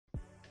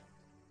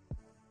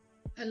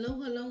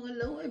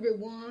Hello,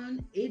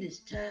 everyone. It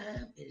is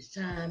time. It's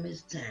time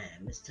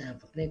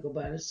for Think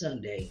About It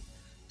Sunday.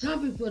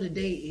 Topic for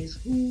today is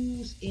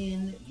who's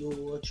in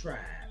your tribe.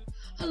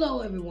 Hello,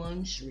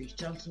 everyone. Sharice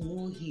Johnson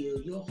Moore here,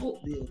 your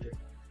hope builder,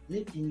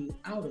 lifting you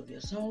out of your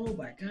sorrow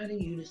by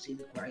guiding you to see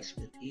the Christ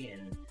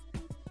within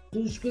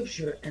through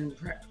scripture and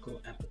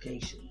practical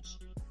applications.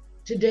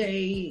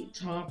 Today's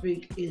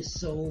topic is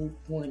so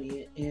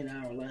poignant in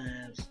our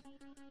lives.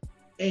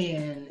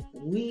 And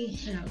we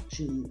have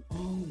to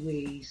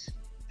always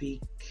be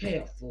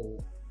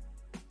careful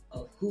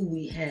of who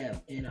we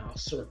have in our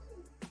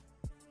circle.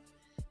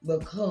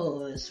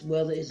 Because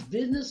whether it's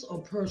business or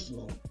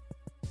personal,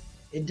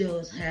 it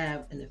does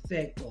have an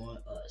effect on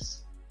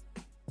us.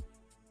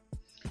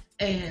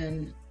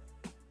 And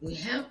we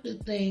have to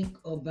think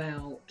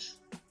about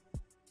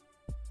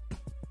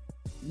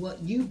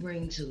what you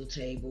bring to the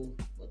table,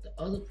 what the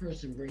other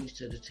person brings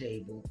to the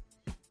table,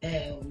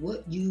 and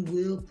what you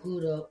will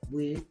put up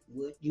with,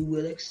 what you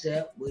will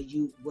accept, what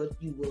you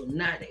will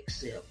not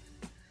accept,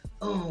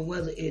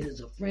 whether it is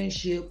a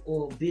friendship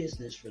or a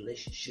business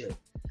relationship.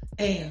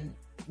 And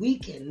we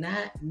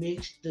cannot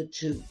mix the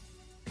two,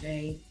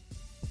 okay?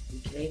 We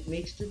can't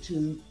mix the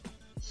two.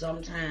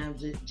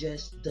 Sometimes it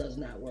just does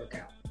not work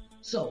out.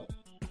 So,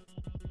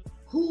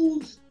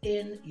 who's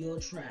in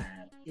your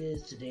tribe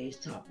is today's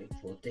topic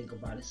for Think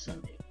About It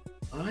Sunday.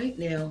 All right,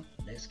 now,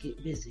 let's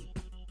get busy.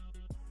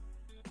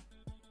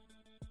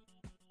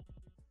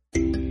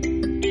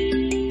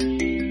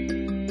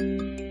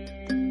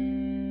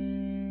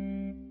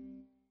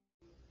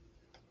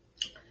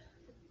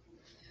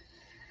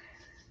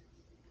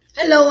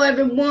 Hello,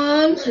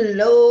 everyone.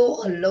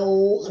 Hello.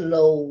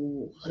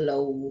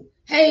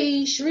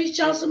 Hey, Sharice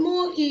Johnson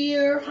Moore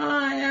here.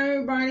 Hi,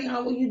 everybody.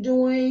 How are you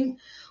doing?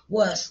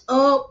 What's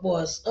up?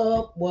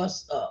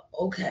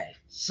 Okay,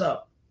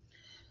 so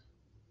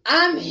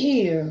I'm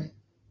here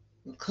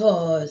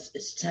because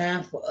it's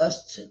time for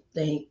us to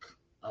think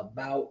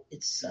about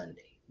it's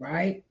Sunday,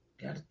 right?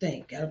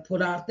 Gotta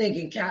put our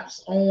thinking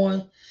caps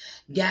on.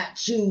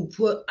 Gotta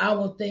put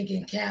our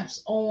thinking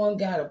caps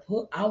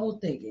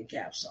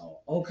on.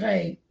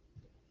 Okay?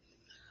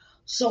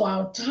 So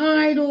our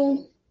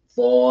title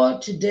for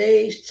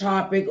today's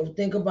topic of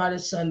Think About It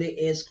Sunday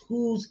is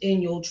who's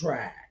in your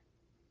tribe?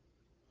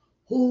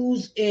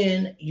 Who's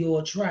in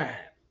your tribe?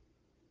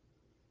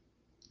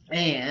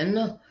 And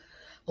I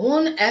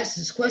want to ask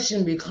this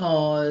question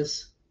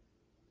because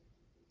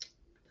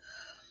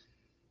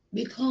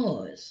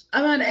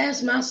I've had to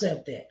ask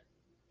myself that.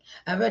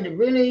 I've had to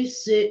really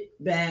sit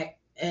back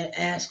and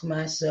ask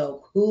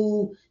myself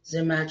who's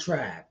in my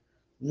tribe.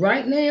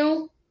 Right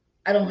now,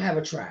 I don't have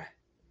a tribe.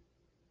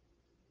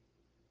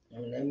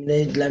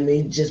 Let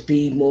me just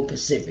be more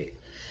specific.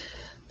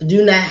 I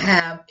do not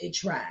have a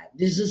tribe.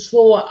 This is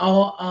for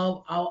all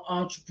of our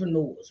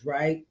entrepreneurs,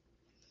 right?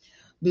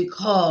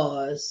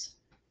 Because,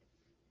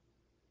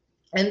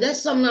 and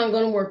that's something I'm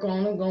going to work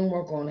on. I'm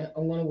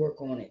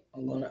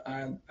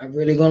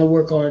really going to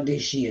work on it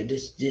this year.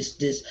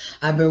 This.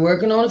 I've been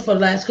working on it for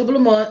the last couple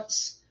of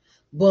months,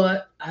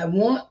 but I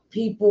want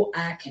people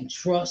I can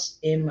trust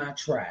in my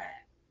tribe.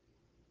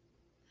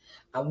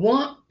 I'll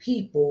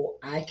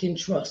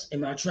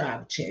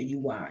tell you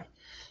why.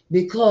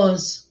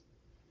 Because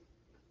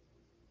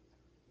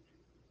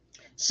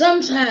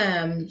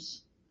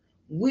sometimes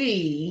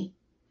we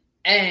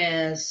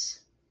as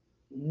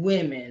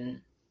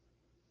women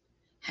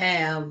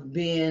have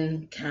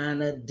been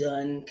kind of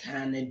done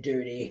kind of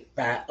dirty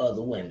by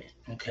other women.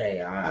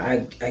 Okay,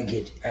 I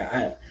get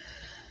it.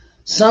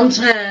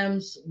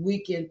 Sometimes we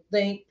can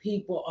think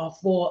people are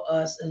for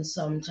us, and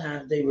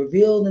sometimes they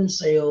reveal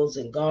themselves,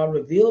 and God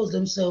reveals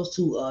themselves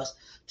to us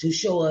to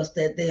show us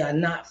that they are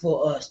not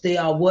for us. They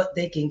are what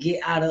they can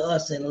get out of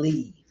us and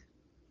leave.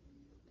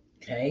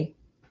 Okay?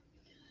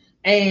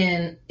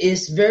 And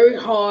it's very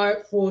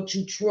hard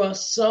to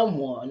trust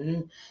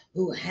someone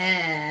who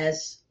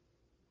has,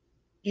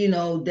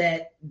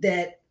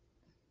 that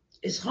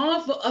it's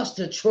hard for us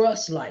to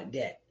trust like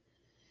that.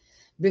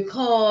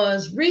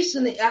 Because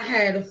recently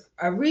I'm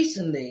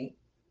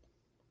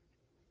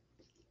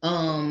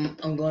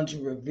going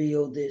to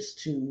reveal this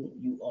to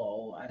you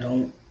all.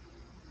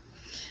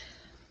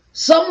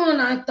 Someone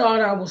I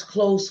thought I was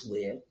close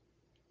with.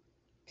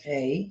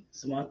 Okay.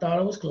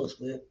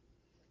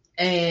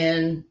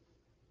 And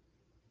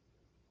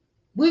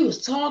we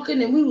was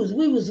talking and we was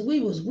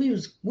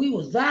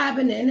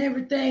vibing and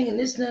everything and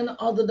this and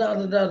the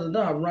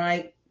other,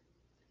 right?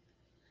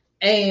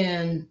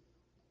 And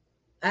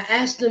I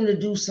asked them to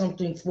do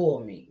something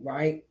for me,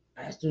 right?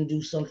 Because,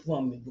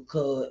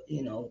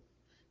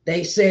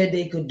 they said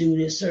they could do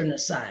this certain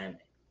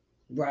assignment,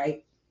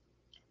 right?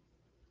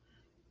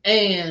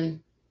 And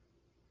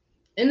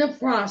in the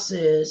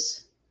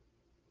process,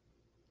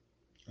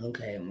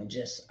 okay, I'm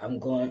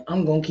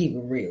going to keep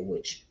it real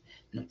with you.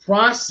 In the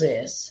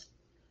process,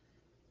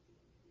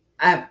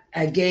 I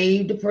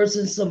gave the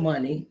person some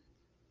money.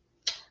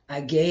 I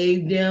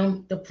gave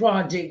them the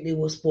project they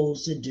were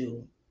supposed to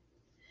do.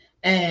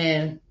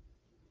 And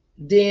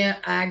then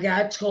I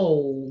got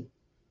told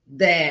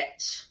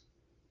that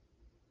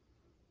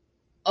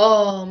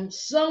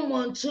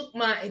Someone took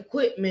my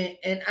equipment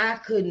and I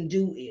couldn't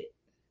do it.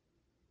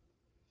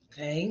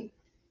 Okay.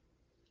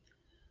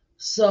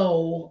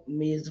 So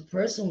me as a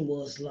person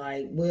was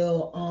like,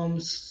 well,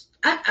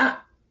 I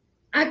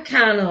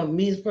kind of,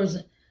 me as a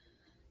person,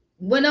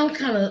 when I'm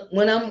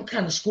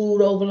kind of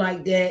screwed over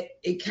like that,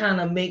 it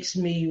kind of makes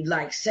me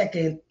like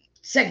second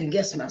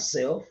guess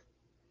myself.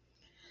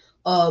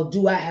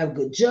 Do I have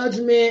good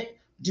judgment?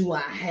 Do I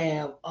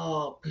have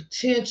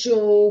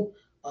potential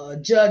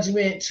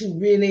judgment to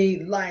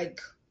really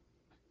like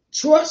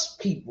trust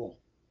people?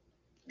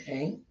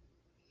 Okay,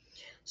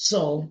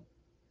 so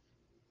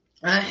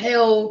I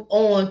held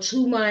on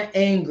to my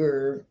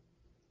anger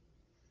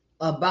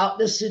about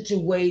the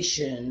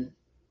situation,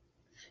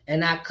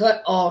 and I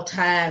cut all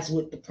ties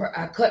with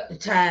I cut the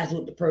ties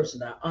with the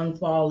person. I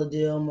unfollowed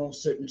them on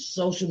certain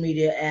social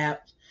media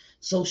apps,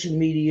 social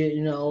media,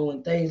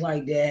 and things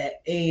like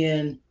that.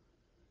 And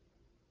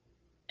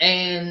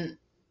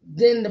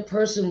then the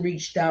person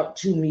reached out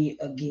to me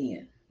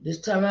again. This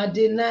time I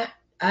did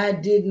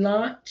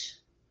not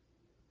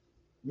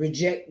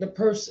reject the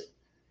person.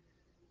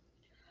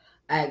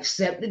 I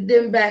accepted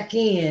them back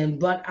in,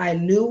 but I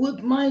knew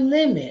what my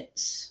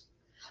limits.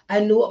 I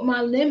knew what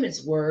my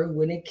limits were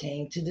when it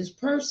came to this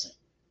person.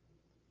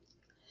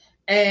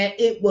 And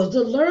it was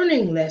a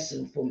learning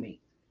lesson for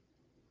me.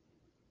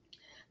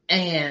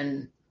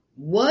 And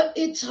what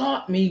it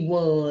taught me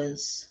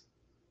was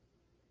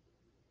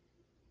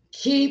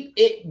keep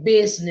it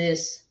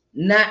business,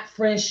 not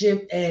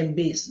friendship and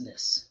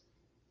business.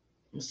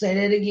 I'll say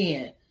that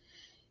again.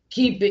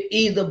 Keep it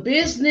either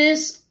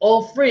business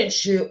or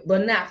friendship,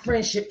 but not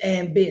friendship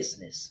and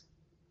business.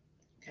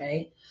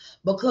 Okay?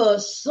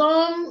 Because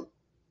some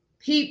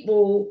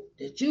people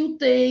that you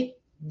think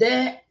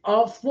that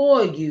are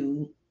for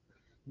you,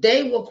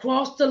 they will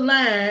cross the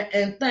line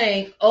and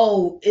think,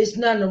 oh, it's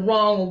nothing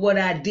wrong with what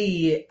I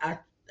did.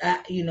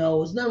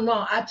 It's nothing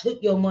wrong. I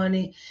took your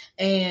money,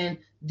 and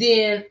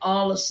then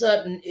all of a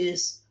sudden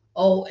it's,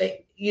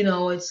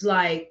 it's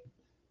like,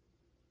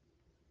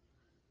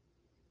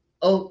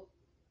 oh,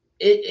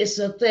 it's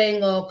a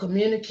thing of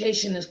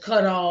communication is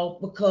cut off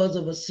because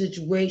of a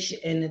situation.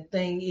 And the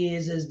thing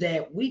is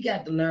that we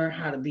got to learn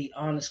how to be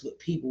honest with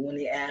people when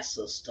they ask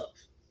us stuff.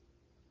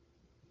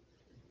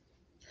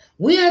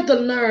 We have to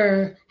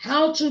learn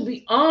how to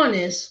be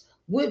honest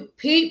with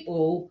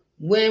people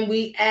when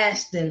we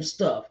ask them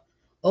stuff.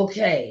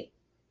 Okay.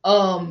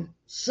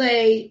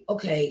 Say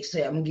I'm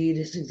gonna give you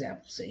this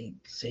example. Give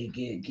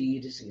you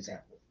this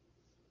example.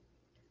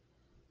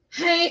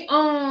 Hey,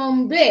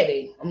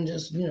 Betty, I'm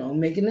just,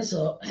 making this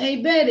up.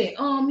 Hey, Betty,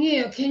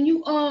 yeah, can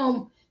you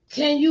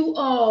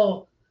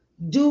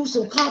do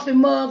some coffee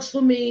mugs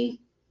for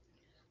me?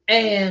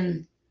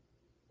 And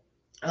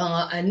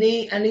I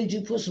need you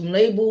to put some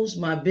labels.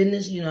 My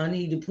business, I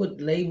need to put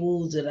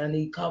labels, and I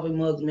need coffee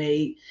mugs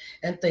made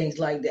and things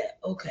like that.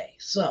 Okay,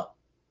 so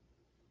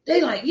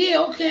they like, yeah,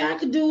 okay, I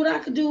could do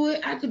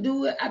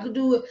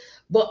it.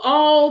 But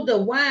all the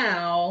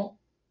while,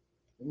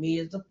 me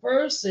as a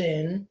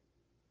person,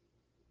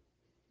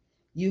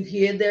 you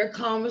hear their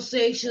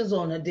conversations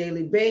on a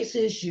daily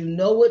basis. You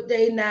know what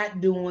they're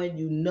not doing.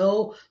 You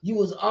know you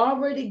was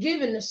already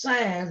given the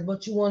signs,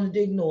 but you wanted to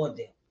ignore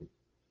them.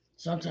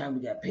 Sometimes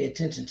we got to pay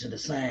attention to the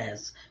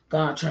signs.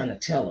 God trying to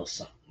tell us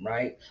something,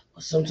 right?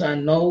 But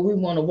sometimes, no, we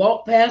want to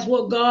walk past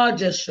what God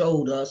just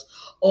showed us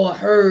or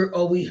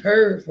we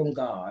heard from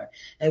God.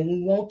 And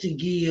we want to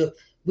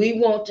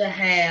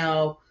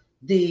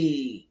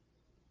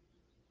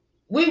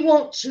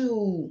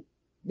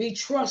be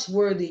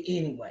trustworthy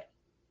anyway.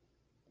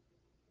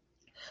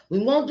 We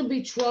want to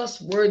be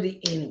trustworthy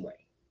anyway.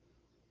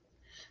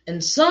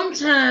 And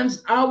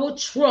sometimes our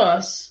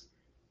trust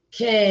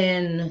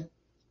can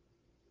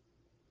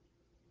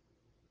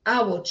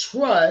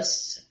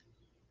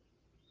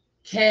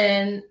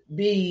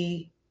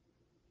be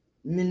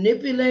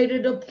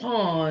manipulated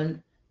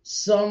upon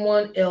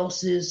someone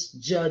else's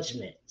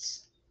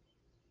judgments.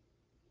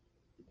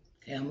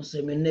 Okay, I'm going to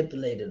say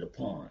manipulated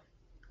upon.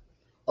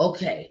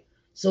 Okay,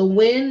 so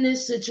when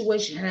this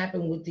situation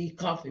happened with these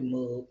coffee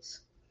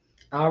mugs,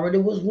 I already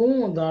was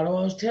warned. God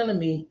was telling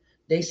me,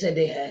 they said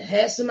they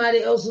had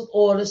somebody else's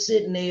order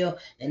sitting there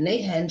and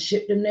they hadn't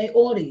shipped them their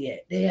order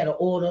yet. They had to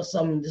order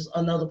something,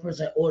 another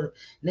person had ordered.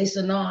 And they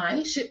said, no, I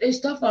ain't shipped their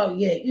stuff out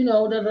yet.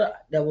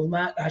 That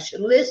was I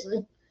should have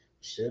listened.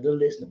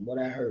 What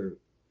I heard.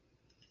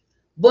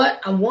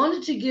 But I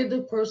wanted to give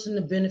the person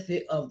the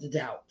benefit of the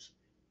doubt.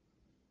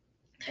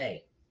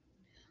 Okay.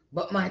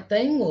 But my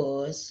thing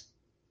was,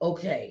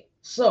 okay,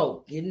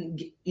 so,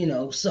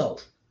 so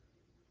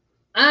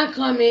I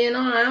come in,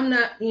 I'm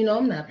not paying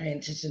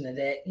attention to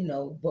that,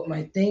 but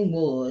my thing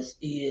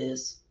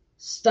is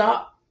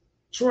stop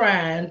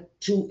trying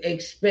to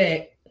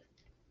expect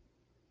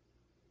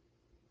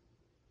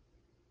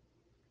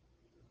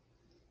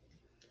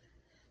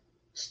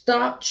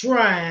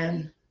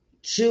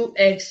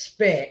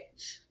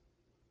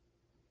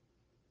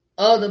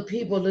other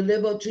people to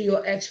live up to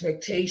your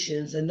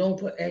expectations, and don't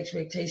put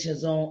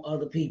expectations on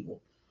other people.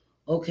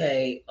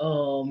 Okay,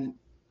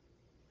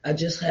 I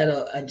just had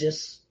a, I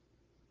just,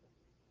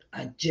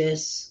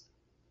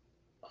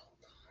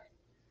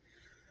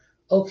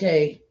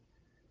 okay.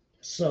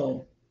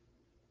 So,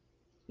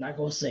 like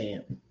I was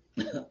saying,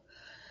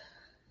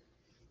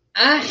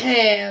 I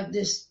have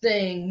this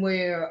thing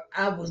where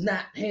I was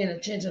not paying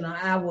attention or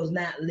I was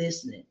not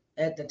listening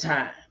at the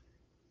time.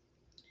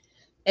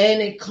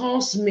 And it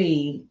cost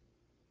me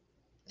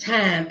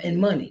time and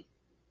money.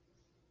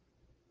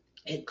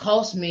 It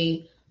cost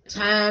me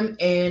time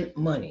and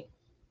money.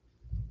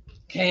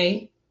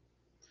 Okay?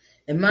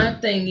 And my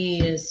thing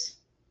is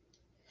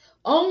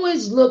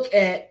always look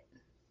at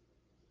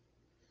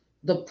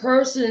the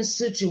person's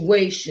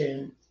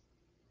situation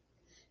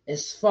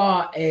as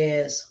far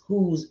as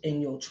who's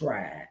in your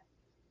tribe.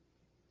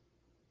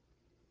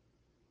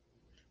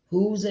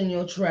 Who's in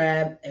your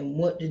tribe and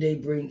what do they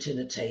bring to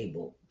the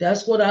table?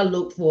 That's what I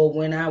look for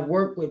when I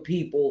work with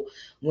people,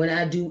 when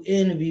I do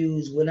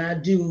interviews, when I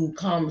do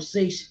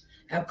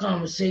have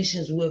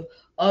conversations with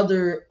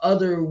other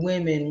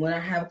women, when I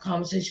have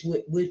conversations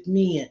with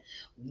men.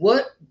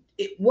 What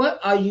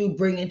are you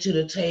bringing to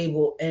the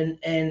table and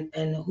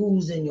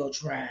who's in your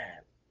tribe?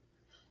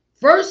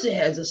 First, it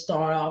has to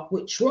start off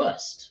with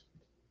trust.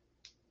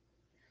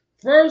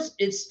 First,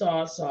 it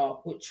starts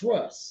off with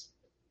trust.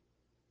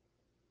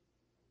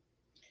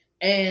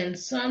 And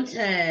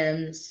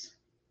sometimes,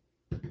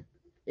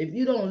 if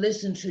you don't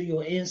listen to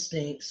your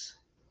instincts,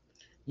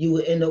 you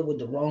will end up with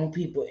the wrong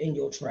people in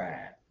your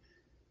tribe.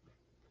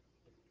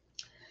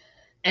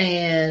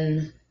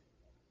 And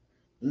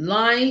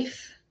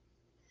life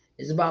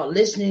is about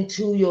listening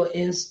to your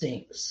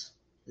instincts.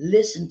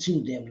 Listen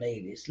to them,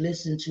 ladies.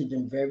 Listen to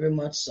them very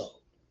much so.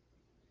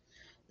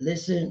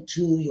 Listen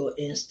to your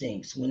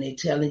instincts when they're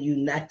telling you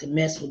not to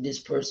mess with this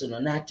person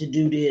or not to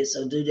do this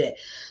or do that.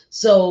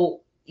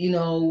 So,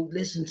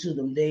 listen to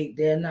them.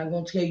 They're not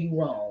going to tell you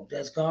wrong.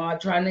 That's God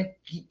trying to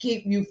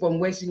keep you from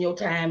wasting your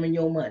time and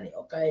your money,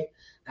 okay?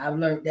 I've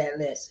learned that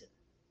lesson.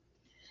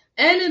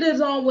 And it is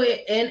always,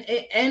 and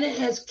it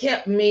has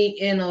kept me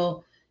in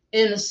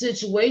a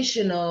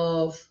situation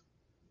of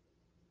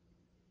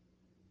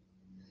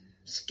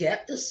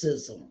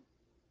skepticism.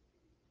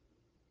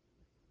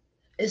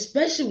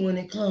 Especially when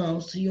it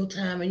comes to your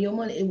time and your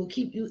money. It will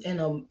keep you in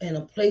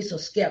a place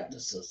of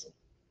skepticism.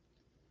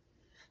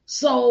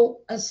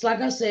 So it's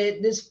like I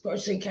said, this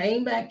person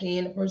came back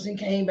in. The person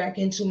came back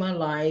into my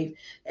life,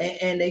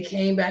 and they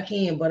came back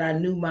in. But I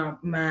knew my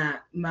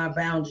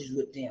boundaries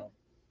with them.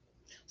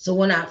 So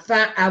when I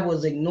found I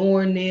was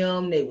ignoring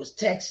them, they was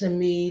texting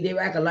me. They were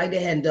acting like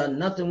they hadn't done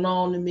nothing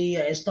wrong to me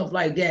and stuff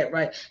like that,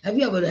 right? Have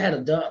you ever had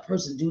a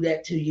person do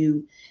that to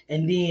you,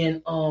 and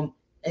then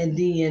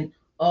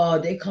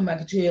they come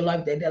back into your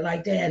life that they're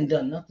like they hadn't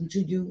done nothing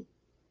to you?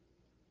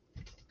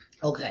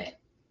 Okay.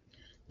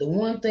 The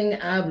one thing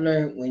I've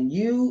learned, when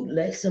you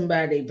let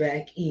somebody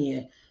back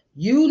in,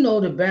 you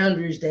know the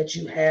boundaries that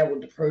you have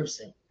with the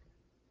person.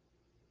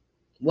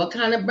 What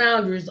kind of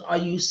boundaries are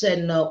you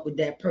setting up with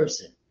that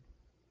person?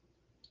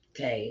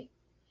 Okay.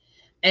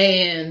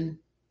 And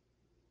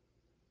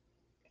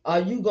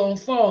are you going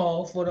to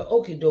fall for the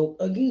okie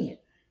doke again?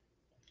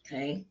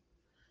 Okay.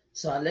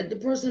 So I let the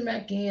person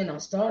back in. I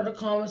started a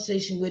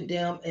conversation with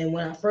them. And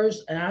when I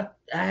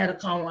had a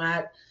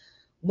conversation,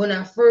 when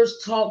I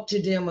first talked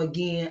to them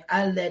again,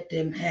 I let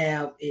them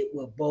have it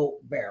with both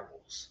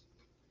barrels.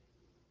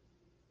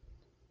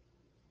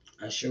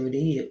 I sure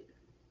did.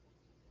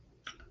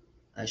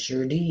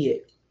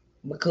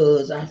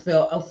 Because I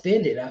felt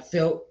offended. I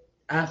felt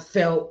I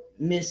felt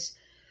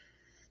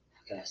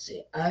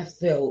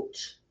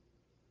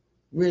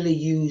really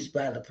used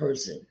by the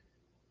person.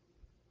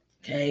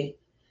 Okay.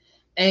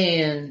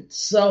 And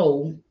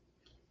so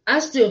I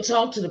still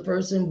talk to the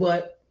person,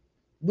 but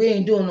we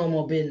ain't doing no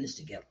more business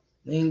together.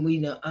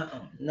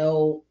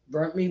 No,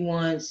 burnt me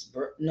once,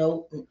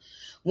 no.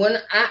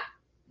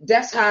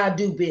 That's how I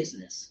do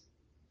business.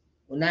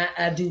 When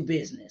I do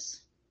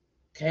business.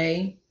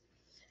 Okay.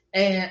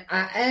 And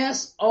I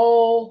ask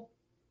all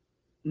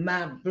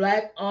my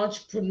Black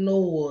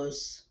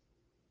entrepreneurs,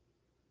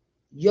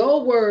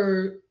 your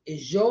word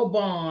is your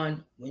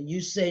bond when you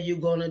say you're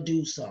going to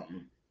do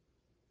something.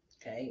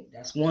 Okay,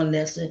 that's one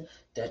lesson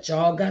that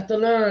y'all got to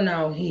learn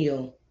out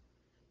here.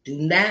 Do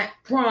not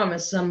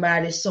promise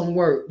somebody some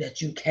work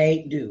that you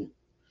can't do.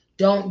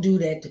 Don't do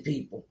that to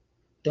people.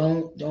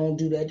 Don't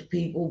do that to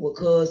people,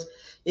 because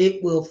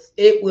it will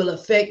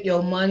affect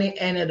your money,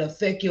 and it'll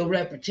affect your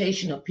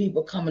reputation of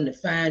people coming to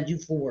find you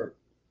for work.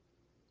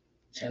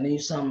 Telling you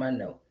something I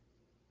know.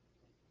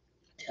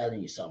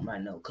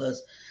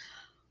 Because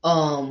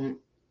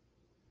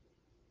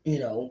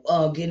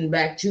getting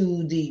back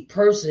to the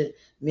person,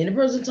 me and the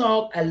person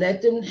talk, I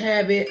let them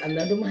have it. I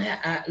let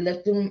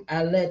them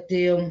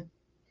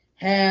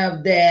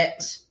have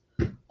that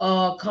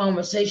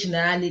conversation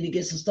that I need to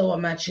get some stuff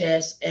on my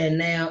chest. And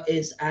now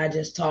I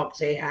just talk,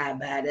 say hi,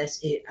 bye. That's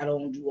it. I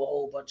don't do a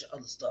whole bunch of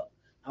other stuff.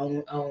 I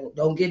don't want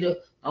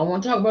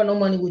to talk about no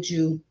money with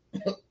you.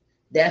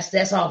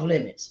 That's off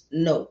limits.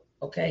 No.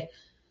 Okay.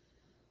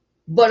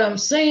 But I'm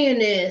saying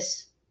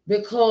this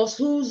because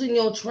who's in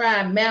your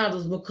tribe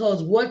matters,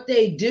 because what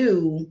they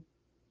do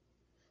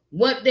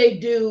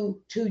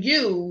to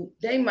you,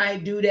 they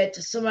might do that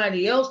to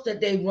somebody else that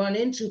they run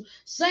into.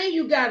 Say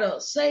you got a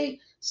say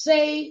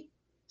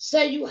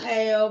you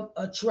have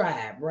a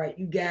tribe, right?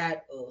 You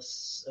got a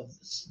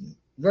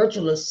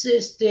virtual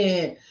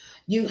assistant.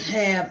 You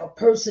have a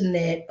person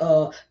that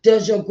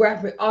does your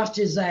graphic art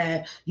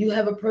design. You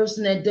have a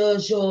person that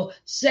does your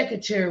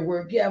secretary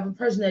work. You have a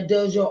person that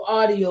does your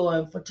audio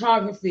and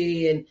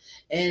photography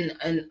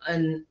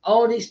and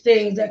all these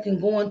things that can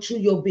go into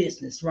your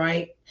business,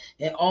 right?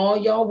 And all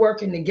y'all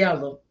working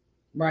together,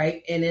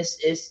 right? And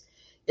it's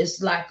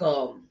like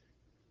like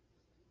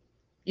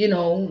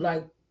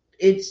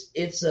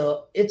it's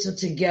a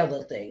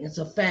together thing. It's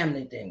a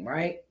family thing,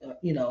 right?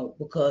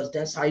 Because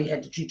that's how you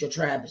have to treat your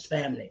tribe as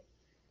family.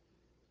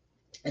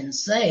 And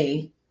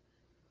say,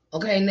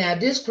 okay, now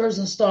this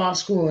person starts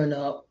screwing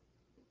up,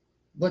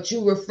 but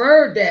you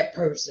referred that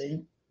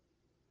person.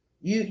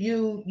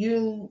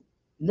 You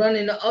run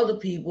into other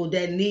people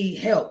that need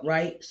help,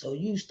 right? So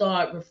you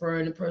start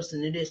referring the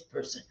person to this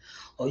person,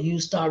 or you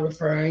start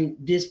referring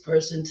this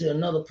person to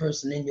another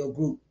person in your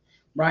group,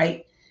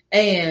 right?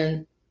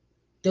 And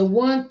the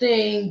one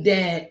thing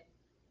that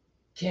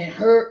can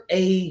hurt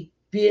a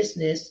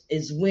business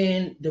is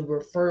when the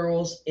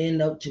referrals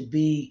end up to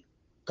be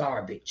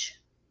garbage.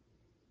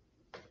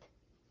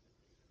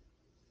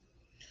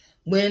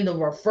 When the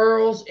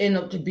referrals end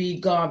up to be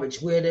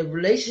garbage, where the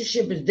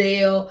relationship is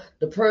there,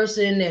 the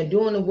person, they're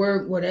doing the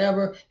work,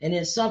 whatever, and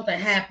then something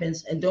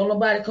happens and don't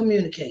nobody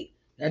communicate.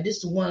 Now, this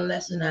is one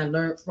lesson I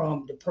learned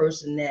from the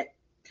person that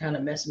kind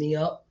of messed me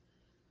up.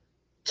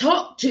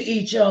 Talk to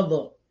each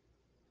other.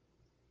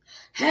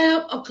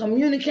 Have a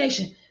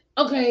communication.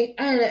 Okay,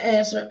 I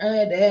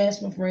had to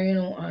ask my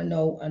friend. I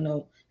know. I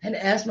had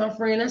to ask my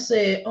friend. I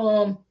said,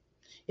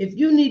 if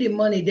you needed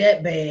money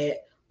that bad,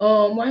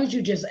 why didn't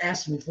you just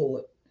ask me for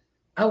it?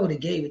 I would have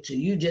gave it to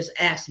you. You just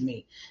asked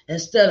me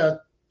instead of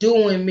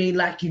doing me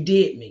like you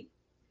did me.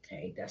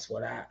 Okay, that's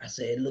what I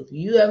said. Look, if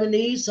you ever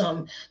need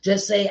something,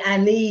 just say, I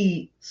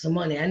need some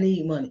money. I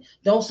need money.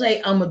 Don't say,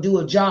 I'm going to do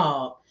a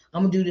job.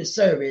 I'm going to do this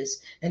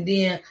service. And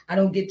then I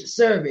don't get the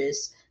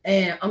service.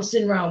 And I'm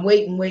sitting around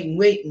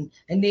waiting.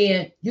 And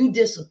then you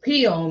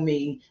disappear on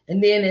me.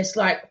 And then it's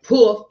like,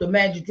 poof, the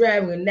magic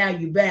dragon. And now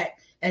you're back.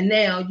 And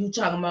now you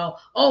talking about,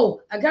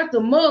 oh, I got the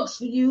mugs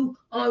for you.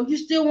 You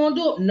still want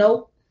to do it?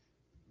 Nope.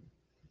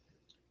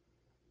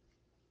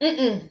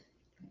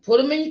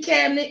 Put them in your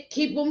cabinet.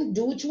 Keep them.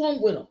 Do what you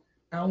want with them.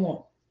 I don't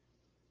want them.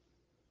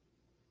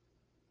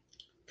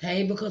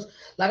 Okay, because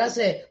like I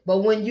said, but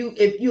when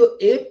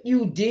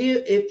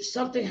if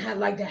something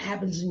like that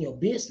happens in your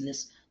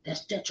business,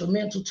 that's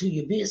detrimental to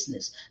your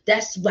business.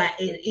 That's why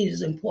it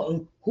is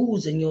important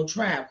who's in your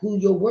tribe, who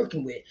you're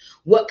working with,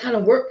 what kind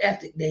of work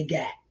ethic they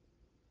got,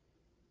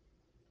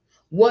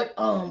 what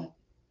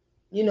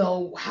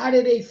how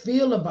do they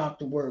feel about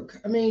the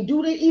work? I mean,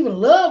 do they even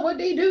love what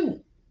they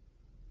do?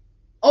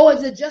 Or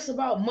is it just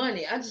about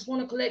money? I just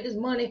want to collect this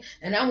money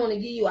and I want to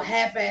give you a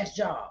half-ass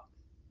job.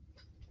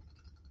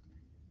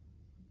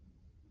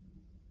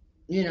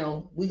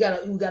 We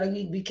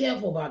gotta be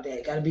careful about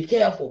that. Gotta be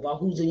careful about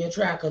who's in your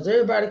tribe, because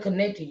everybody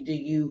connected to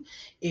you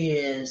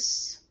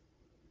is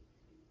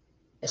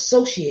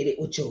associated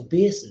with your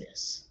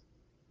business.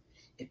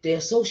 If they're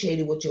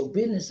associated with your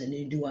business and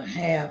they're doing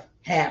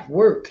half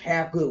work,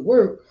 half good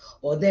work,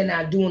 or they're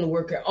not doing the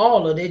work at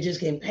all, or they're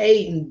just getting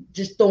paid and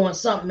just throwing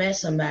something at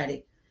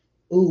somebody,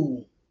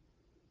 ooh,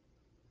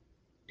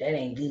 that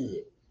ain't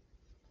good.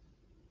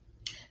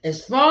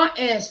 As far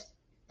as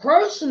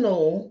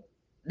personal,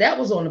 that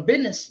was on the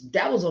business.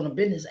 That was on the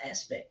business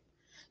aspect.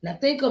 Now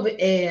think of it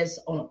as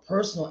on a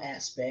personal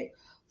aspect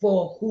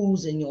for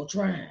who's in your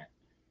tribe,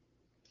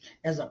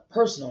 as a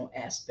personal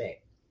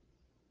aspect.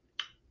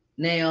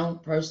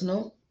 Now,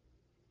 personal,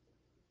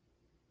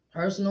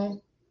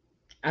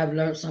 I've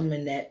learned something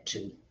in that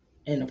too.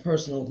 In a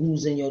personal,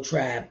 who's in your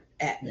tribe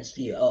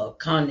atmosphere,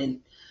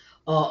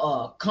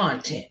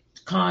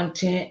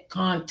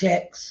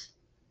 context,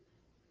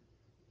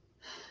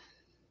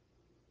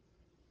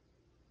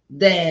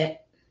 that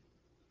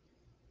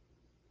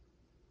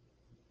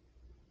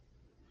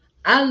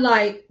I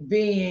like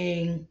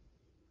being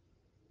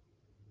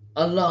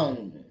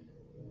alone.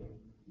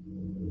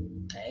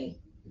 Okay.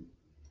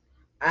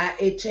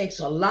 It takes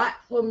a lot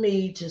for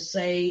me to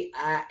say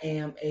I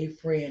am a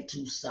friend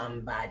to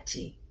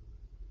somebody,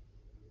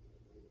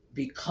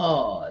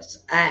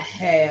 because I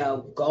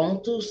have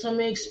gone through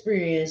some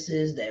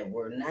experiences that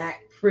were not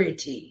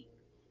pretty,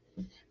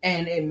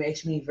 and it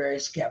makes me very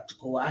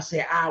skeptical. I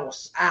say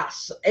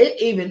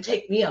it even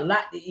take me a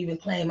lot to even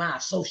claim I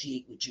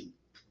associate with you.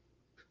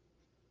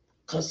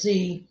 Cause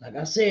see, like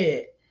I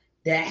said,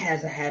 that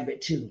has a habit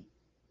too.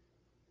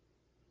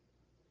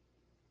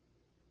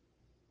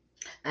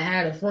 I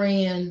had a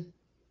friend,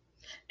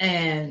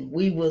 and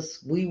we was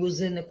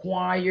in the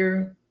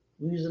choir.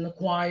 We was in the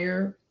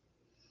choir.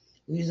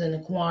 We was in the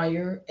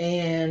choir,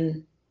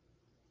 and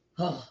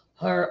her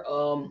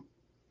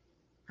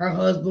Her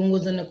husband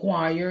was in the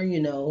choir,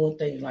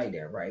 things like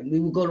that, right? We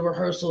would go to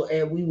rehearsal,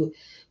 and we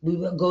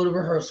would go to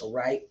rehearsal,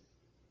 right?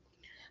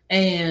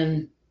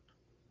 And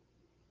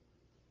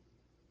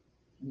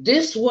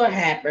this what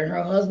happened.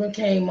 Her husband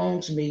came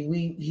on to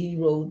me. He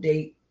wrote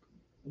they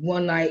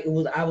one night.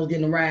 I was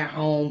getting a ride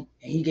home,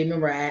 and he gave me a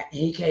ride,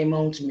 and he came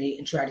on to me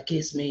and tried to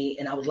kiss me,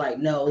 and I was like,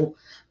 "No,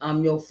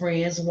 I'm your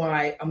friend's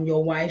wife. I'm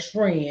your wife's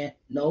friend.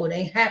 No, it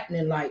ain't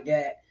happening like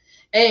that."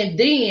 And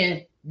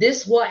then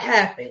this what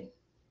happened.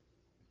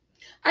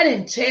 I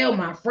didn't tell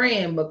my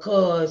friend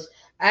because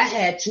I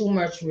had too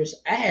much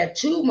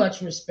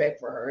respect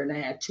for her, and I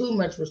had too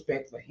much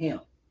respect for him.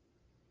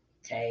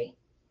 Okay.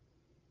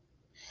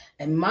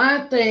 And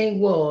my thing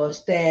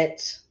was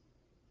that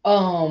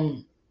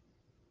um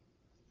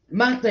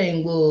my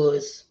thing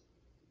was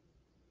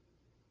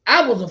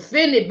I was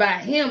offended by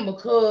him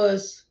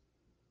because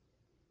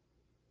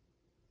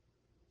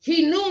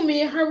he knew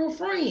me and her were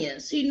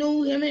friends. He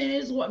knew me and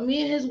his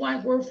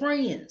wife were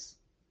friends.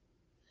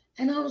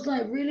 And I was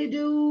like, really,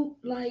 dude?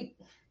 Like,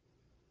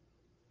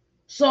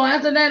 so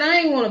after that, I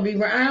ain't want to be.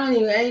 I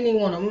ain't even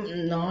want to.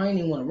 No, I ain't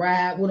even want to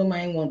ride with him. I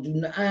ain't want to do.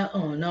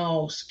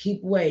 No,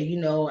 keep away.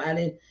 I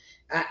didn't.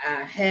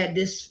 I had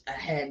this. I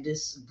had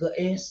this good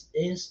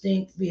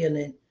instinct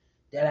feeling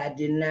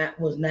that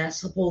was not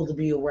supposed to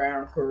be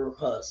around her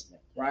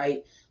husband,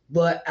 right?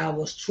 But I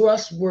was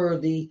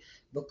trustworthy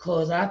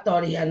because I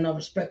thought he had enough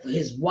respect for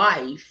his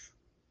wife.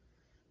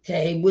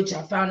 Okay, which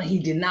I found that he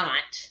did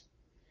not,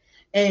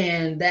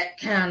 and that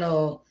kind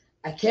of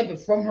I kept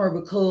it from her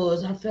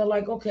because I felt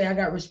like, okay, I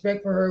got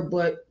respect for her,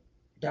 but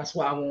that's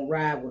why I won't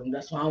ride with him.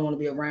 That's why I want to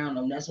be around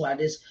him. That's why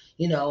this.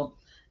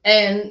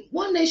 And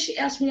one day she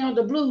asked me out of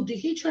the blue, did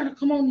he try to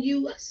come on to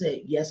you? I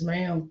said, yes,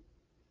 ma'am.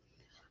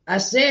 I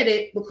said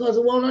it because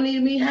it won't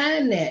need me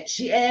hiding that.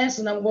 She asked,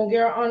 and I'm going to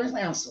get her honest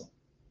answer.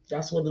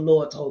 That's what the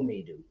Lord told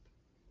me to do.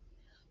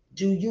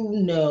 Do you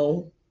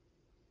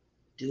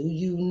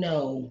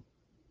know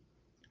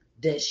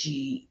that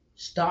she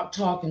stopped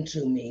talking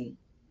to me?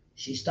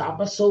 She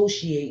stopped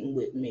associating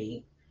with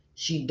me.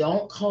 She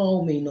don't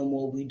call me no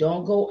more. We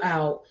don't go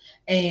out.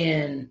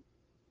 And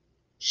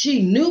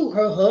she knew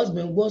her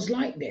husband was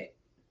like that.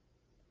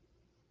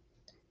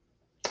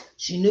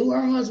 She knew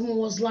her husband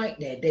was like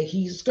that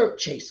he's a skirt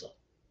chaser.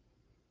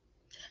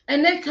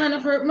 And that kind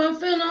of hurt my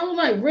feeling. I was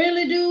like,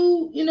 really,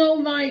 dude?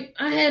 Like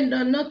I hadn't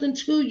done nothing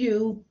to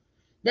you.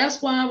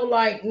 That's why I was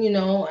like,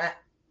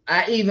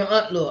 I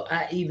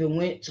even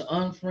went to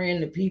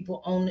unfriend the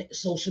people on the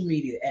social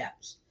media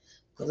apps.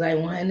 Because I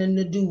ain't want nothing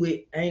to do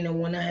with, I ain't know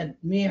when I had,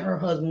 me and her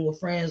husband were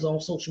friends on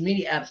social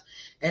media apps,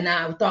 and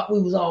I thought we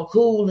was all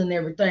cool and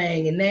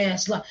everything, and now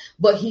it's like,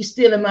 but he's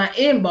still in my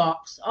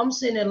inbox. I'm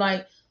sitting there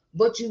like,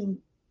 but you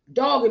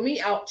dogging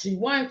me out to your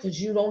wife because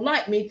you don't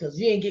like me because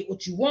you ain't get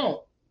what you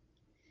want.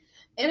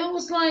 And I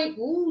was like,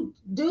 ooh,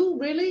 dude,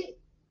 really?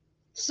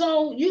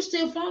 So you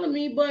still follow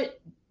me, but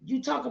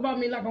you talk about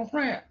me like I'm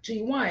crap to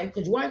your wife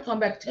because your wife come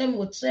back and tell me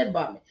what said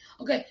about me.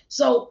 Okay,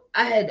 so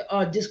I had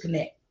to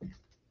disconnect.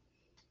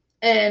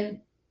 And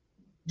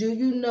do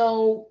you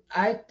know,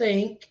 I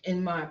think,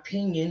 in my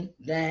opinion,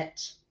 that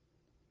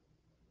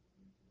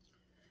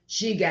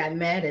she got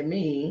mad at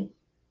me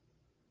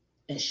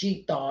and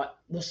she thought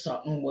was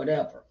something,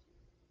 whatever.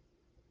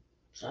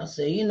 So I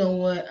said, you know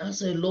what? I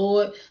said,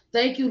 Lord,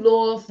 thank you,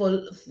 Lord,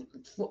 for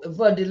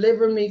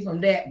delivering me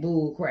from that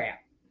bull crap.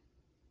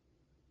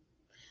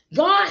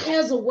 God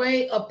has a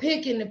way of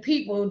picking the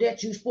people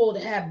that you're supposed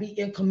to have be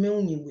in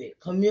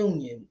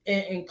communion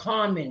and in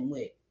common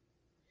with.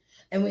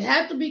 And we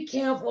have to be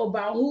careful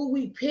about who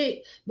we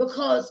pick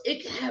because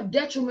it can have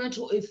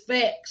detrimental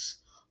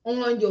effects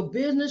on your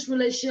business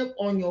relationship,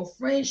 on your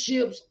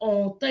friendships,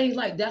 on things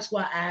like that's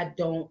why I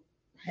don't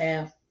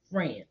have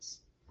friends.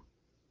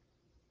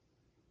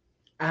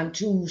 I'm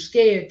too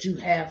scared to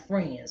have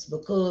friends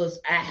because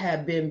I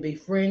have been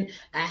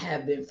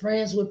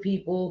friends with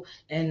people,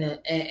 and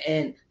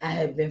I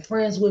have been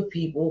friends with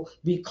people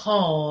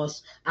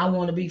because I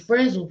want to be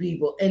friends with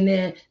people, and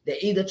then they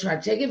either try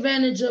to take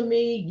advantage of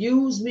me,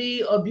 use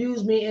me,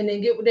 abuse me, and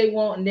then get what they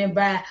want, and then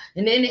buy,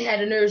 and then they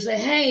had the nerve to say,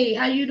 "Hey,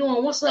 how you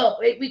doing? What's up?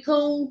 Ain't we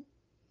cool?"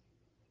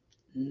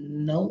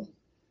 No,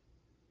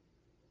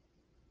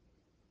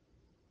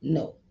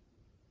 no.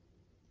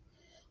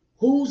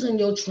 Who's in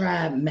your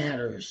tribe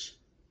matters.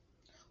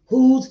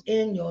 Who's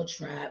in your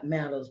tribe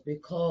matters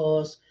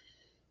because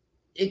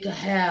it can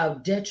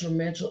have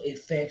detrimental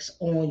effects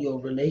on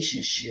your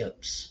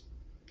relationships.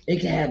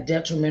 It can have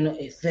detrimental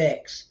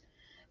effects.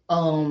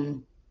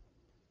 And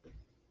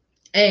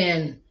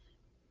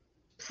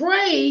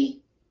pray,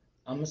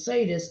 I'm going to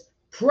say this,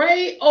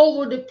 pray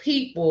over the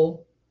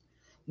people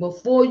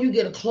before you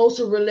get a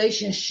closer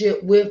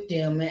relationship with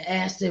them and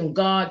ask them,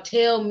 God,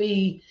 tell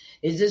me,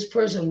 is this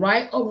person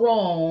right or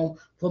wrong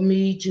for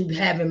me to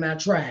have in my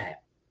tribe?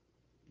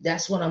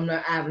 That's what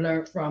I've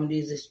learned from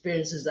these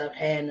experiences I've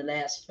had in the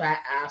last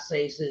I'll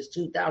say since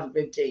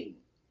 2015.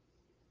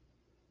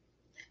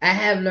 I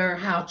have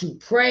learned how to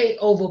pray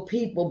over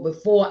people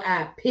before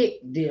I pick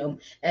them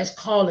as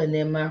calling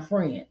them my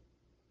friend.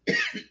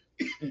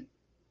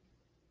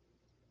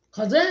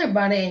 Because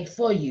everybody ain't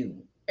for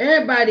you.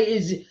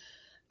 Everybody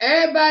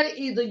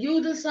either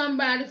using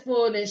somebody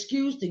for an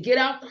excuse to get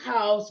out the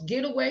house,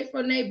 get away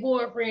from their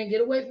boyfriend,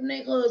 get away from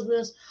their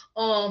husbands,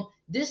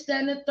 this, that,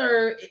 and the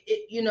third,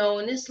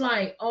 and it's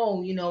like,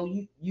 oh,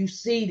 you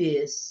see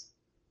this,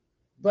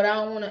 but I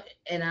don't want to,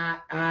 and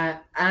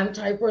I'm the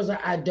type of person,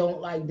 I don't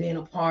like being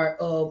a part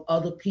of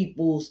other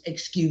people's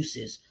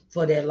excuses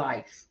for their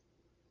life.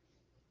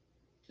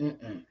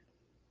 Mm-mm.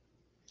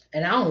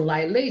 And I don't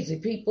like lazy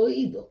people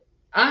either.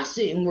 I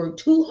sit and work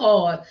too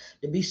hard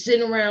to be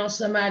sitting around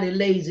somebody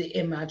lazy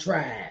in my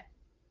tribe.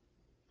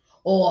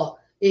 Or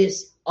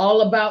it's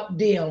all about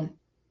them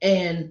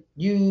and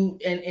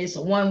it's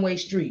a one-way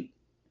street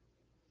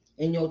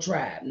in your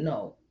tribe.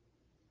 No.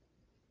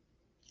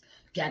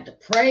 Got to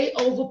pray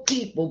over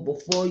people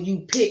before you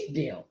pick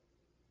them.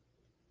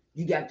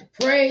 You got to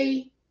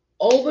pray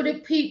over the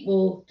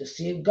people to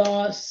see if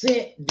God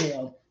sent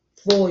them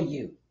for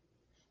you.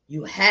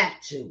 You have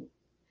to.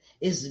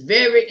 It's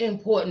very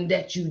important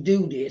that you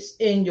do this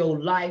in your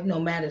life,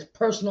 no matter it's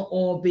personal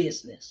or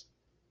business.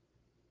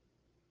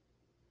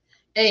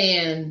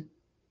 And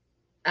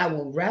I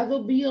would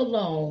rather be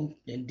alone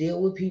than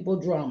deal with people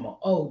drama.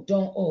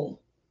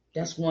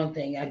 That's one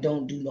thing I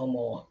don't do no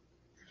more.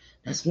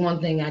 That's one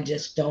thing I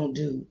just don't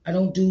do. I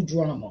don't do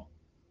drama.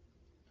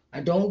 I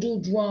don't do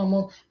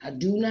drama. I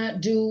do not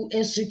do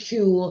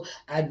insecure.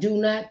 I do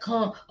not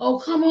come. Oh,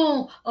 come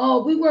on.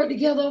 Oh, we work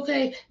together.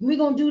 Okay, we're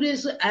going to do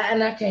this.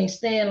 And I can't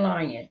stand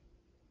lying.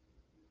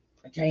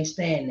 I can't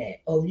stand that.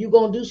 Oh, if you're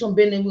going to do some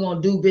business, we're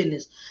going to do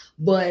business.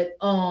 But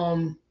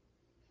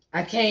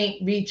I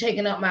can't be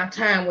taking up my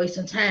time,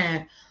 wasting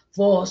time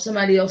for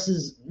somebody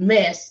else's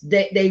mess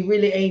that they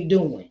really ain't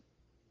doing.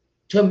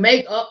 To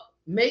make up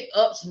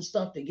some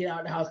stuff to get out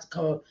of the house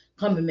to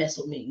come and mess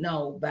with me.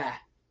 No, bye.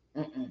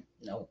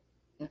 No.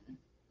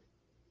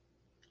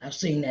 I've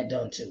seen that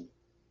done too.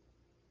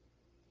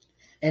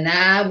 And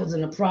I was in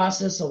the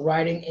process of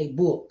writing a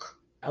book.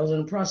 I was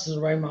in the process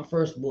of writing my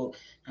first book.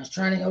 I was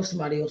trying to help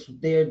somebody else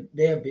with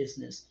their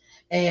business.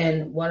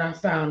 And what I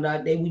found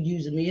out, they were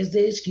using me as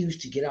the excuse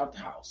to get out the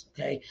house.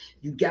 Okay.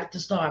 You got to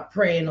start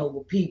praying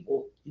over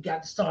people. You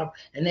got to start.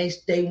 And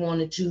they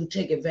wanted to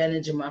take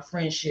advantage of my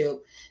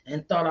friendship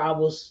and thought I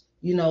was,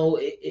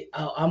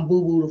 I'm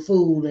boo-boo the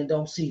fool and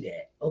don't see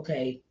that.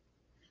 Okay.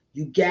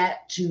 You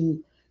got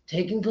to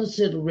take in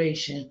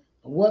consideration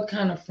what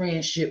kind of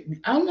friendship.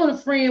 I want a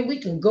friend we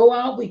can go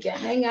out, we can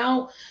hang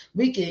out,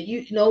 we can,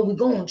 we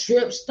go on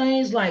trips,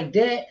 things like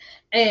that.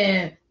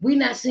 And we're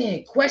not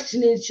saying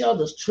questioning each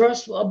other's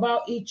trust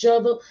about each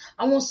other.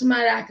 I want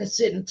somebody I can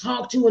sit and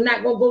talk to and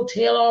not go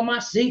tell all my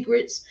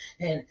secrets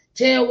and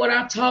tell what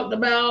I talked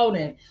about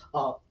and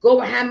go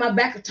behind my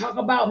back and talk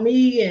about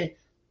me. And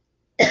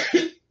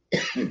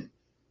ain't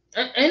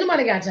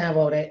nobody got time for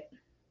all that.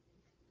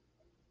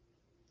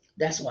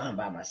 That's why I'm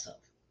by myself.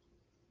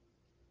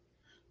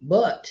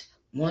 But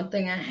one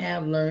thing I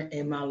have learned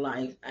in my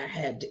life, I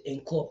had to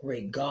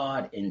incorporate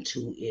God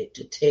into it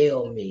to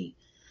tell me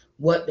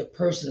what the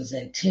person's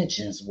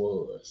intentions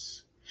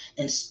was.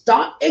 And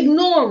stop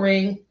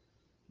ignoring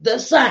the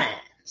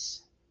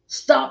signs.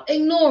 Stop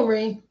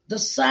ignoring the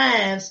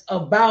signs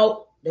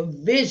about the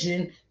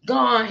vision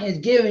God has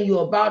given you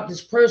about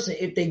this person,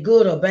 if they're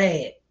good or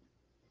bad.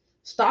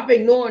 Stop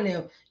ignoring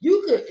them.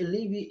 You could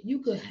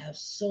have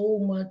so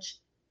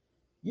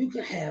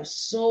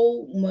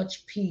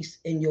much peace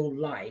in your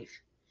life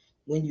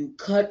when you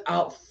cut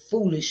out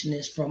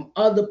foolishness from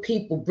other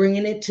people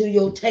bringing it to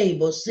your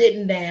table,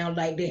 sitting down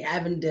like they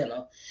having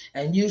dinner,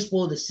 and you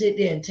supposed to sit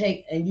there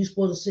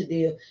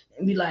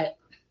and be like,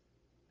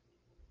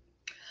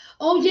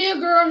 oh yeah,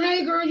 girl,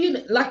 hey girl, you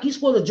like you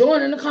supposed to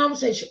join in the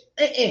conversation.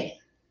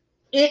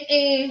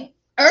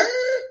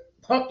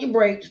 Pump your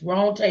brakes,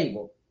 wrong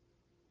table.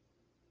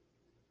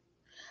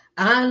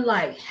 I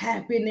like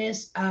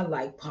happiness. I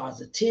like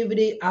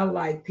positivity. I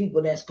like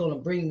people that's going to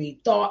bring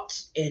me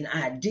thoughts and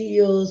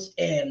ideas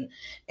and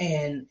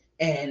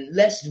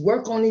let's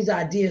work on these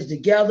ideas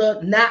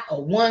together, not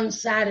a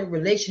one-sided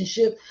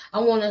relationship. I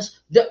want us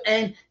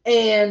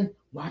and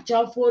watch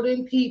out for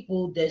them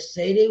people that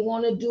say they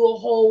want to do a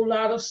whole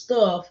lot of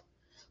stuff,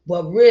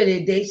 but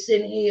really they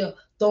sitting here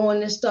throwing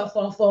this stuff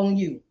off on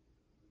you.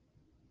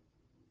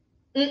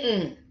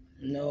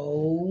 No,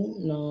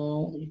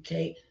 you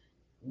can't.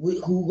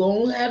 Who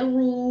gonna have the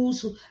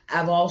rules?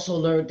 I've also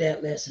learned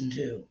that lesson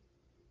too.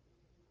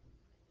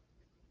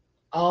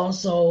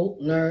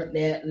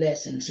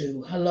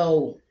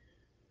 Hello,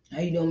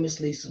 how you doing, Miss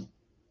Lisa?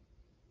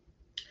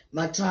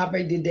 My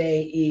topic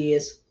today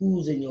is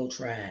who's in your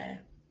tribe,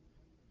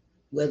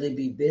 whether it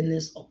be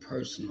business or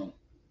personal.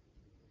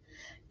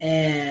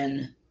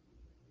 And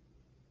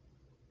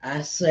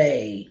I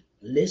say,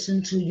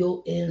 listen to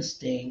your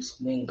instincts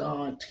when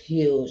God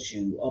tells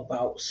you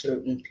about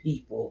certain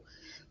people,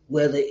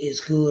 whether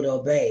it's good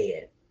or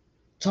bad.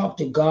 Talk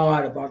to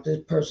God about this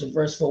person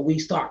first before we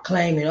start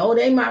claiming, oh,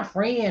 they my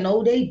friend,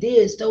 oh, they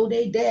this, oh,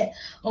 they that,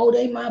 oh,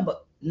 they my,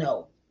 but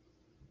no.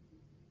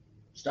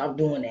 Stop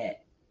doing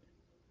that.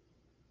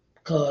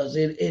 Because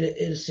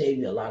it'll save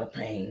you a lot of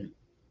pain.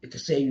 It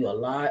could save you a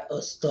lot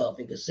of stuff.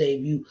 It could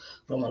save you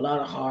from a lot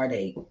of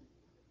heartache.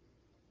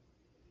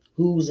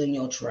 Who's in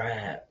your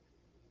tribe?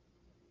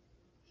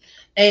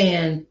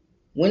 And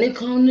when it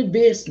comes to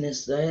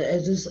business,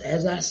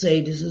 as I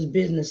say, this is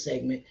business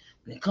segment.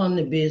 When it comes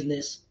to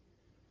business,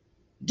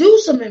 do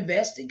some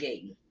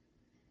investigating.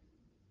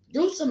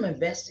 Do some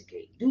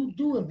investigate.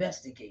 Do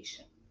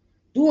investigation.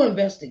 Do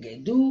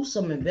investigate. Do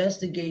some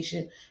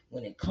investigation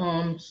when it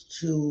comes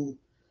to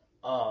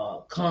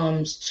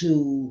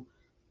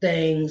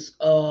things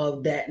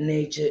of that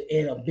nature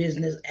in a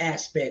business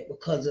aspect,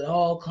 because it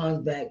all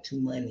comes back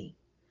to money.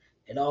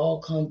 It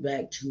all comes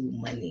back to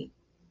money.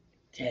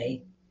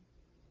 Okay?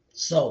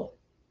 So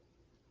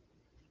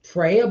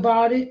pray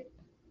about it.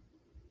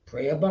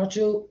 Pray about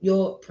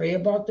pray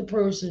about the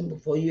person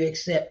before you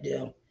accept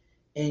them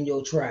in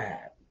your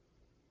tribe.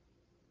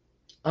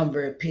 I'm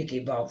very picky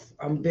about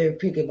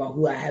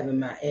who I have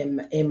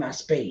in my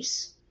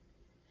space.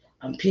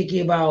 I'm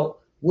picky about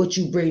what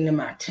you bring to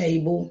my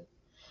table.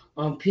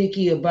 I'm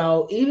picky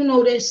about, even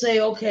though they say,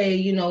 okay,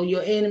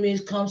 your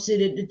enemies come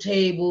sit at the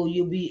table,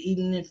 you'll be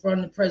eating in front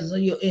of the presence of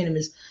your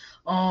enemies.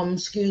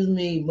 Excuse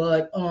me,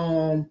 but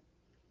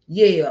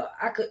yeah,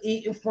 I could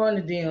eat in front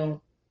of them,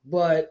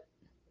 but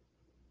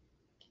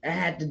I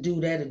had to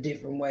do that a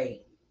different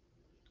way.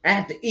 I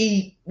have to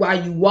eat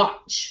while you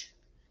watch.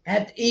 I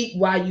have to eat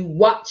while you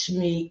watch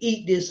me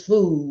eat this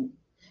food.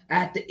 I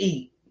have to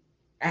eat.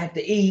 I have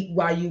to eat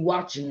while you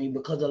watching me,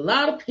 because a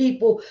lot of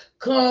people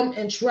come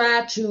and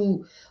try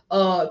to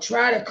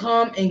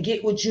come and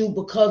get with you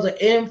because of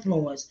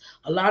influence.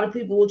 A lot of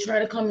people will try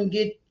to come and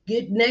get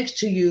next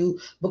to you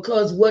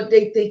because what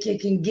they think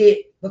it can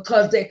get,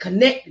 because they're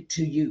connected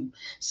to you.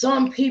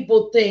 Some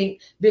people think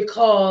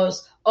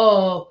because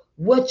of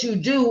what you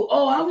do,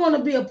 oh, I want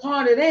to be a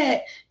part of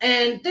that,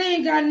 and they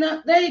ain't got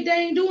nothing. They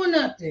ain't doing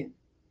nothing.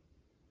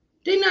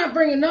 They're not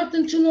bringing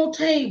nothing to no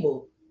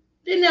table.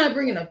 They're not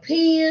bringing a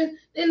pen.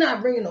 They're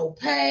not bringing no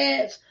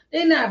pads.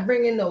 They're not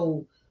bringing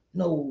no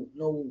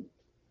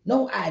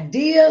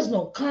ideas,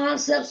 no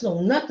concepts,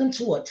 no nothing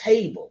to a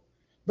table.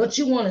 But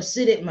you want to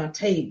sit at my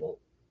table,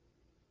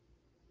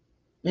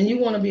 and you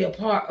want to be a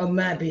part of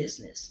my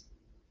business.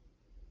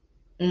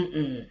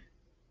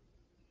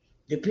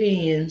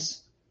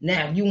 Depends.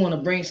 Now, if you want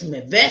to bring some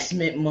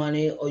investment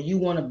money, or you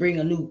want to bring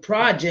a new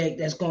project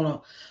that's going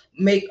to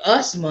make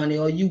us money,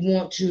 or you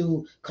want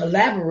to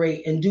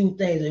collaborate and do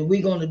things and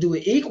we're going to do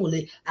it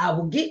equally, I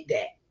will get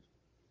that.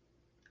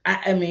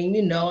 I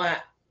mean, I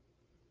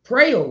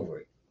pray over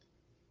it.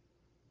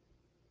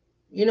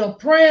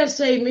 Prayer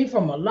saved me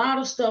from a lot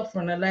of stuff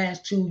from the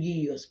last 2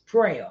 years.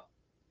 Prayer.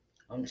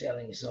 I'm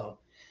telling you so.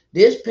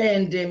 This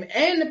pandemic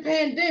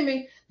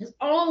has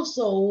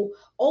also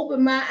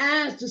opened my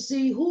eyes to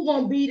see who's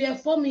going to be there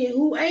for me and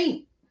who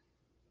ain't.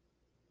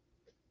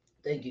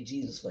 Thank you,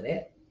 Jesus, for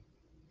that.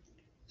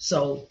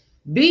 So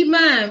be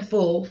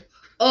mindful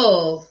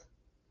of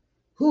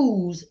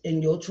who's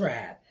in your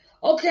tribe.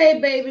 Okay,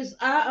 babies,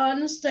 I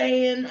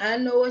understand. I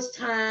know it's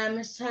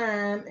time.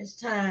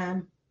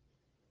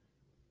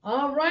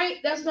 All right,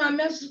 that's my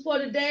message for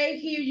today.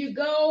 Here you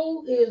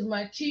go. Here's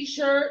my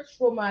t-shirts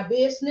for my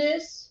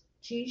business.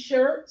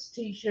 T-shirts.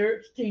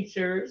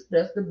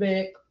 That's the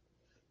back.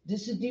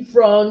 This is the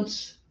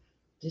front.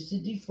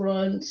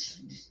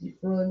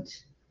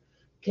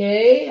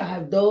 Okay, I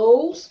have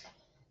those.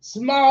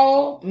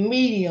 Small,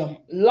 medium,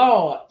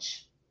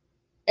 large,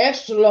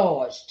 extra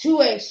large,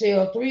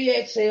 2XL,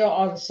 3XL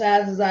are the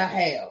sizes I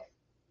have.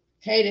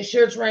 Okay, the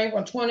shirts range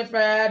from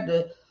 $25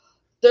 to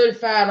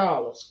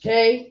 $35.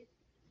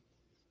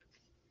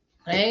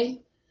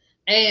 Okay,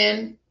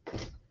 and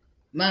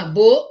my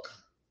book,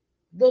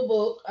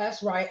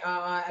 that's right.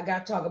 I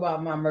got to talk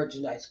about my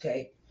merchandise.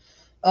 Okay,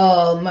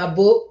 my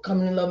book,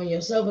 Coming to Loving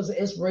Yourself, is an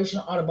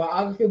inspirational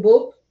autobiography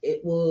book.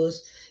 It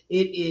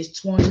is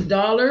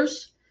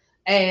 $20.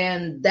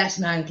 And that's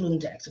not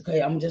including tax.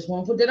 Okay, I'm just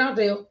want to put that out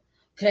there.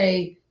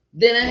 Okay,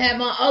 then I have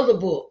my other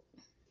book.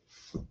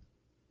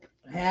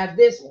 I have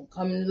this one,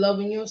 Coming to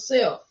Loving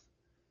Yourself.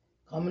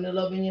 Coming to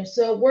Loving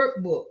Yourself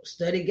workbook,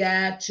 study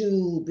guide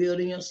to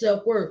building your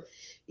self-worth.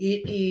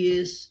 It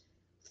is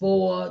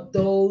for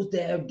those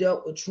that have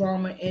dealt with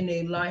trauma in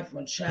their life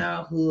from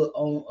childhood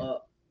on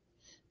up.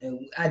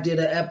 And I did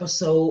an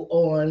episode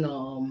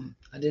on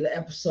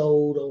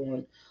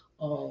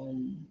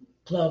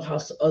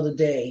Clubhouse the other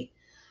day.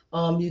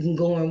 You can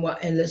go and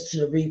listen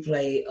to the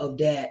replay of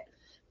that.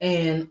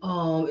 And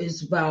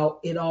it's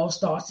about, it all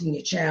starts in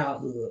your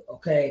childhood,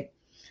 okay?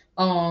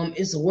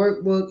 It's a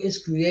workbook.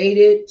 It's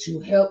created to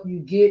help you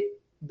get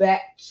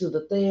back to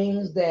the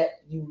things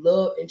that you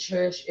love and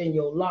cherish in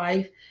your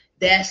life.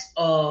 That's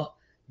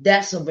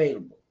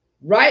available.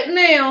 Right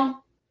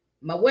now,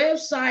 my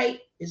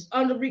website is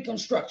under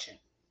reconstruction.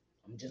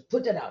 I'm just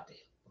put that out there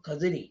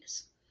because it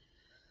is.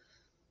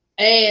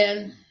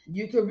 And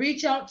you can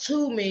reach out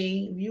to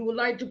me if you would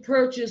like to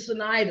purchase an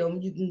item.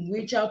 You can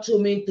reach out to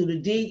me through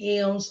the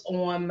DMs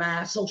on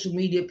my social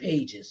media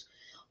pages.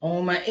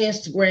 On my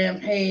Instagram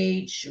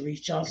page,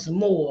 Sharice Johnson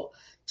Moore.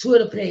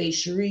 Twitter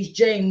page, Sharice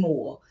J.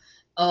 Moore.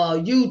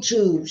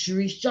 YouTube,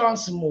 Sharice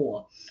Johnson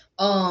Moore,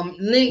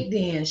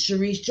 LinkedIn,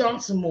 Sharice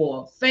Johnson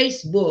Moore,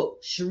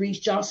 Facebook,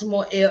 Sharice Johnson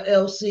Moore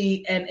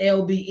LLC and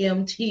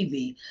LBM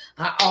TV.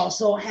 I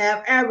also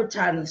have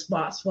advertising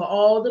spots for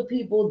all the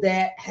people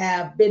that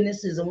have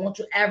businesses and want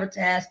to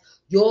advertise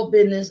your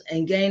business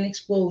and gain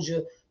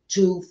exposure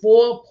to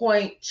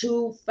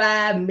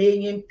 4.25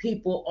 million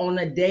people on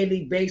a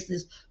daily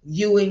basis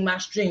viewing my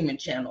streaming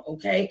channel.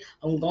 Okay,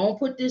 I'm gonna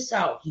put this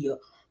out here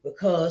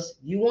because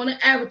you want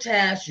to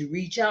advertise, you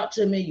reach out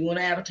to me, you want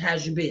to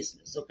advertise your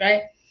business.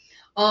 Okay.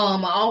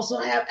 I also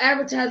have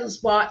advertising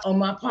spot on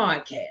my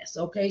podcast.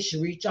 Okay,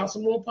 Sharice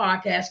Johnson Moore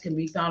podcast can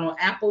be found on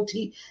Apple,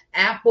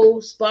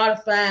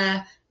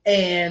 Spotify,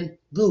 and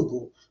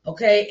Google.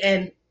 Okay,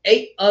 and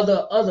 8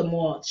 other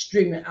more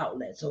streaming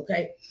outlets.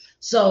 Okay,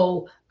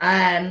 so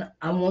I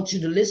want you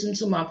to listen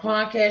to my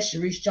podcast,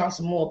 Sharice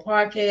Johnson Moore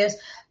podcast.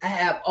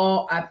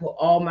 I put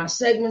all my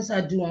segments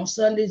I do on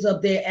Sundays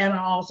up there, and I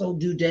also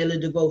do daily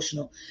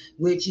devotional,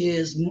 which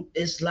is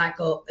it's like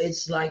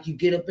you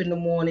get up in the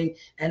morning,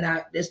 and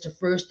that's the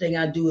first thing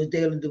I do is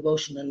daily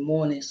devotional in the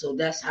morning. So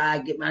that's how I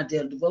get my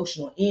daily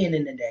devotional in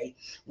the day.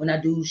 When I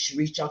do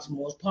Sharice Johnson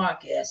Moore's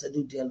podcast, I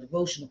do daily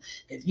devotional.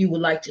 If you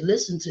would like to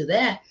listen to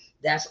that,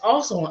 that's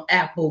also on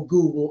Apple,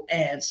 Google,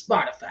 and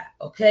Spotify.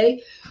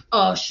 Okay,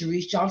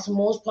 Sharice Johnson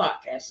Moore's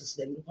podcast is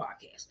the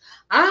podcast.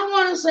 I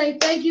want to say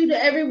thank you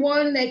to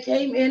everyone that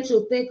came in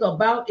to think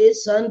about it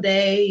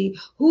Sunday.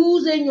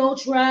 Who's in your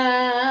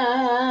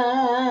tribe?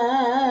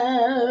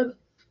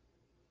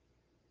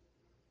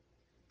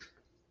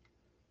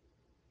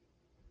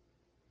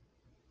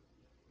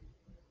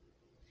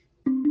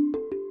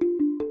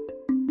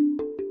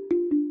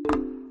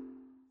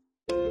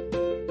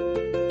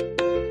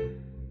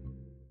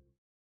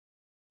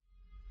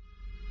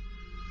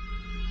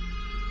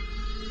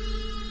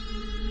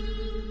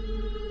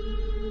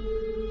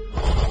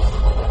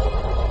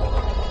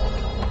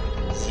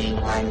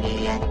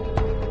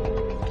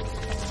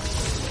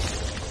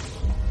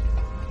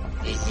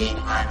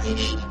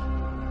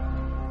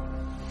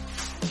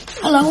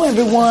 Hello,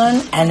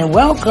 everyone, and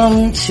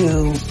welcome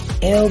to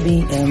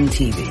LBM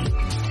TV.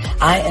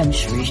 I am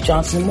Sharice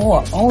Johnson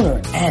Moore,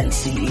 owner and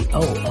CEO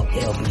of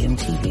LBM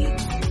TV.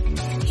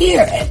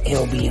 Here at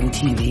LBM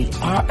TV,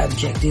 our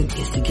objective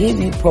is to give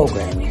you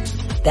programming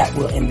that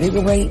will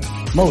invigorate,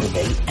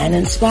 motivate, and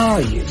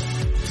inspire you.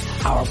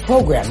 Our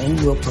programming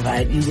will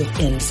provide you with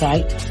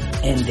insight,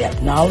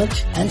 in-depth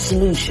knowledge, and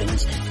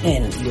solutions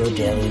in your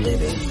daily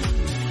living.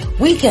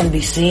 We can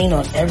be seen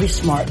on every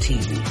smart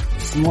TV,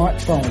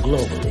 smartphone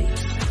globally.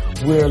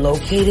 We're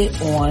located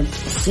on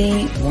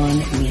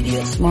C1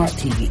 Media Smart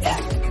TV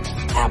app,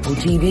 Apple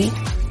TV,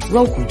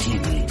 Roku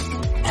TV,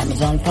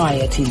 Amazon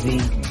Fire TV,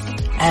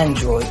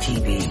 Android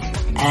TV,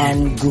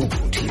 and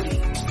Google TV.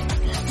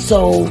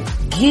 So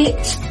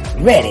get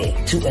ready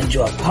to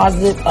enjoy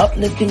positive,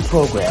 uplifting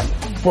program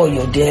for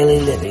your daily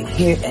living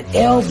here at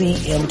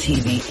LBM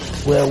TV,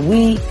 where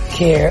we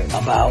care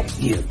about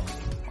you.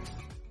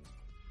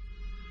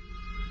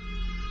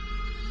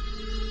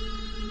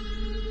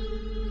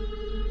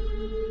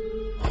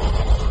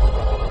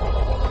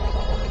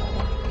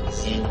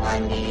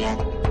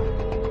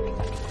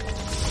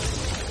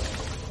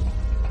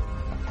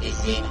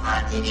 Is it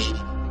hard to